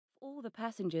all the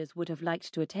passengers would have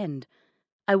liked to attend,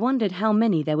 I wondered how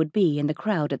many there would be in the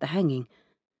crowd at the hanging.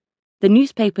 The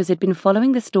newspapers had been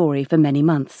following the story for many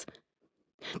months.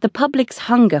 The public's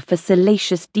hunger for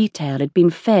salacious detail had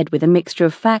been fed with a mixture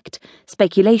of fact,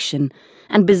 speculation,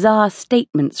 and bizarre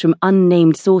statements from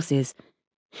unnamed sources.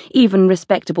 Even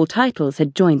respectable titles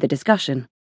had joined the discussion.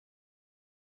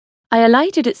 I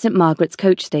alighted at St. Margaret's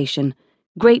coach station,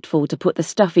 grateful to put the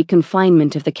stuffy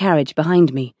confinement of the carriage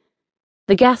behind me.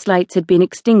 The gas lights had been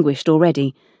extinguished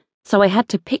already, so I had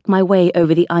to pick my way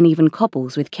over the uneven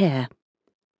cobbles with care.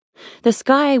 The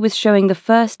sky was showing the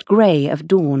first grey of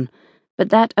dawn, but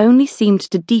that only seemed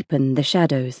to deepen the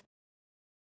shadows.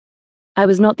 I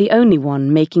was not the only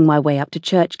one making my way up to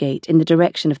Churchgate in the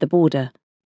direction of the border.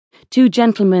 2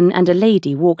 gentlemen and a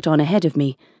lady walked on ahead of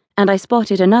me, and I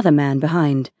spotted another man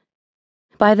behind.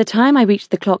 By the time I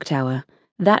reached the clock tower,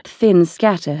 that thin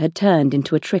scatter had turned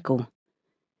into a trickle.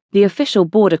 The official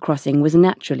border crossing was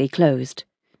naturally closed.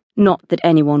 Not that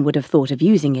anyone would have thought of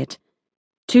using it.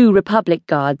 2 Republic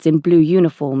guards in blue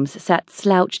uniforms sat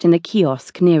slouched in the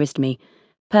kiosk nearest me,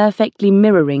 perfectly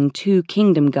mirroring 2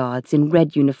 Kingdom guards in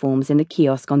red uniforms in the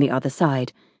kiosk on the other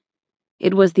side.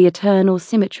 It was the eternal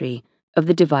symmetry of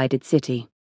the divided city.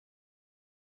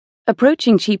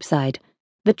 Approaching Cheapside,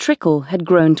 the trickle had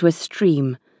grown to a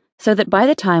stream, so that by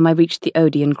the time I reached the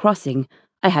Odeon crossing,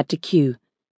 I had to queue,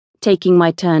 taking my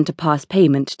turn to pass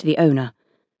payment to the owner.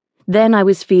 Then I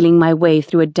was feeling my way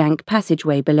through a dank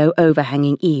passageway below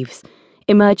overhanging eaves,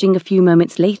 emerging a few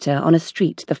moments later on a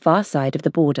street the far side of the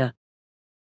border.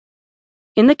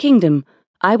 In the Kingdom,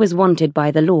 I was wanted by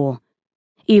the law.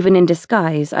 Even in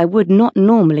disguise, I would not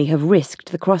normally have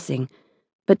risked the crossing,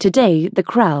 but today the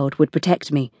crowd would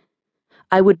protect me.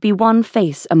 I would be one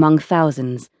face among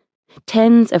thousands,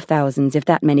 tens of thousands if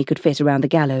that many could fit around the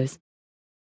gallows.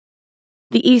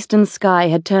 The eastern sky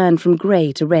had turned from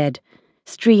grey to red,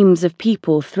 streams of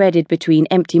people threaded between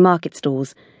empty market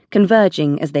stalls,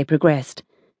 converging as they progressed.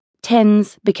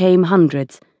 Tens became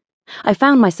hundreds. I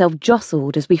found myself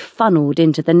jostled as we funneled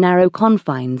into the narrow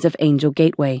confines of Angel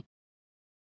Gateway.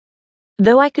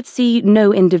 Though I could see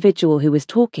no individual who was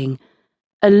talking,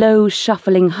 a low,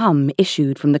 shuffling hum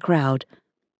issued from the crowd.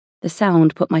 The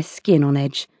sound put my skin on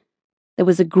edge. There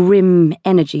was a grim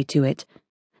energy to it,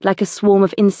 like a swarm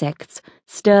of insects,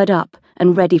 stirred up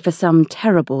and ready for some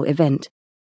terrible event.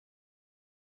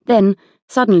 Then,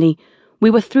 suddenly, we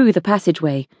were through the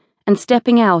passageway and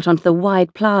stepping out onto the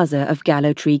wide plaza of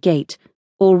Gallow Tree Gate,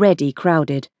 already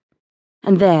crowded.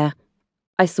 And there,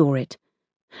 I saw it,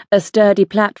 a sturdy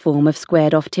platform of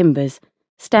squared-off timbers,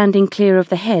 standing clear of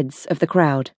the heads of the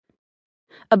crowd.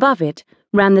 Above it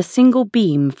ran the single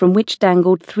beam from which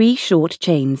dangled 3 short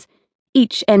chains,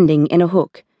 each ending in a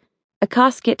hook. A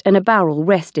casket and a barrel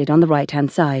rested on the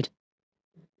right-hand side.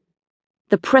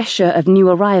 The pressure of new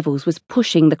arrivals was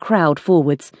pushing the crowd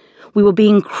forwards. We were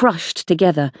being crushed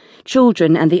together,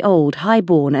 children and the old,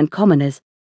 high-born and commoners.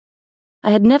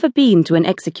 I had never been to an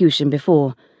execution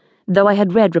before, though I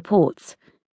had read reports.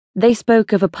 They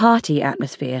spoke of a party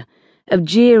atmosphere, of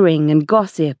jeering and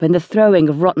gossip and the throwing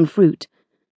of rotten fruit.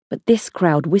 But this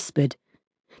crowd whispered.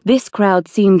 This crowd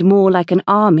seemed more like an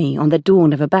army on the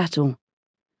dawn of a battle.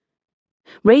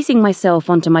 Raising myself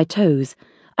onto my toes,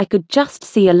 I could just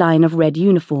see a line of red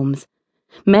uniforms,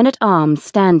 men-at-arms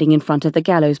standing in front of the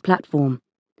gallows platform.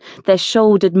 Their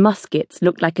shouldered muskets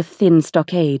looked like a thin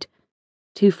stockade.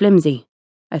 Too flimsy,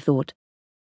 I thought.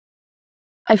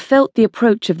 I felt the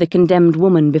approach of the condemned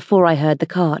woman before I heard the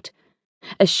cart.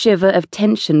 A shiver of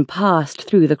tension passed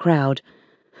through the crowd.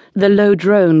 The low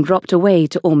drone dropped away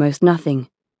to almost nothing.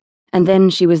 And then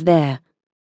she was there,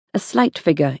 a slight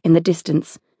figure in the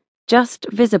distance, just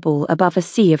visible above a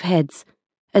sea of heads,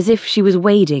 as if she was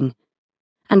wading.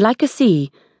 And like a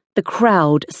sea, the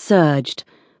crowd surged,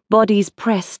 bodies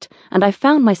pressed, and I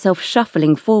found myself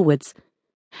shuffling forwards.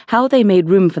 How they made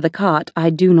room for the cart I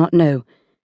do not know,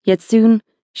 yet soon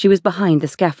she was behind the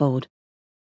scaffold.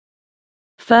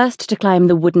 First to climb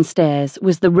the wooden stairs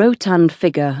was the rotund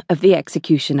figure of the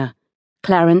executioner,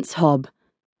 Clarence Hobb,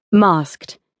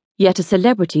 masked, yet a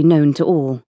celebrity known to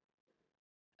all.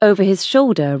 Over his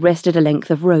shoulder rested a length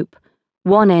of rope,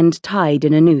 one end tied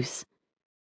in a noose.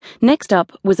 Next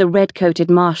up was a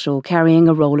red-coated marshal carrying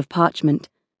a roll of parchment.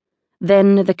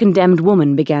 Then the condemned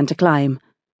woman began to climb.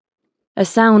 A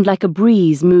sound like a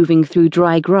breeze moving through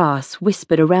dry grass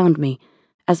whispered around me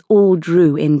as all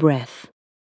drew in breath.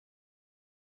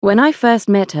 When I first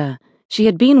met her, she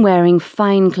had been wearing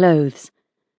fine clothes.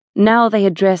 Now they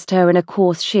had dressed her in a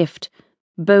coarse shift,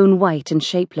 bone-white and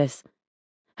shapeless.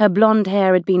 Her blonde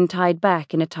hair had been tied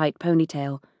back in a tight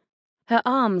ponytail. Her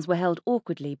arms were held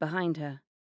awkwardly behind her.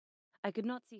 I could not see